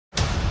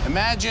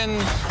Imagine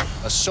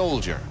a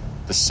soldier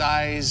the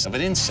size of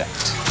an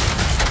insect.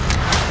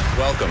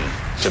 Welcome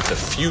to the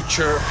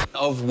future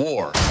of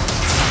war.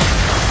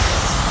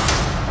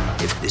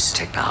 If this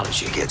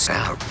technology gets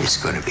out, it's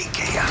going to be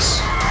chaos.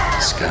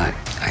 Scott,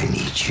 I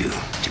need you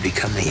to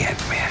become the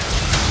Ant-Man.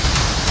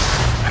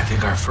 I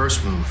think our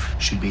first move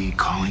should be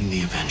calling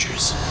the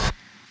Avengers.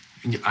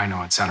 I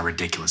know it sounded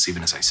ridiculous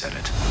even as I said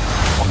it.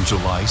 On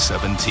July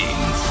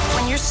 17th.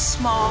 When you're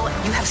small,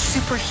 you have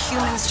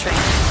superhuman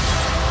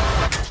strength.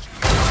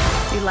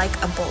 You're like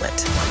a bullet.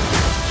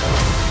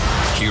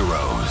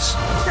 Heroes.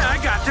 Yeah, I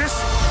got this.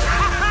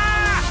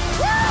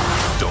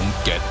 Don't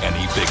get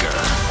any bigger.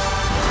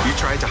 You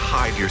tried to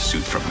hide your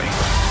suit from me.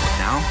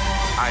 Now,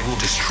 I will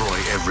destroy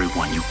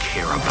everyone you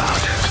care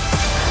about.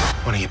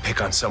 Why don't you pick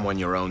on someone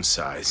your own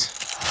size?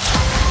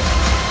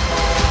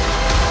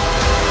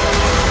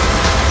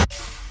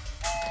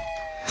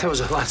 That was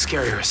a lot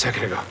scarier a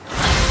second ago.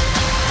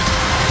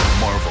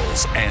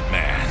 Marvel's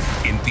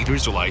Ant-Man in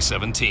theaters July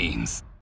 17th.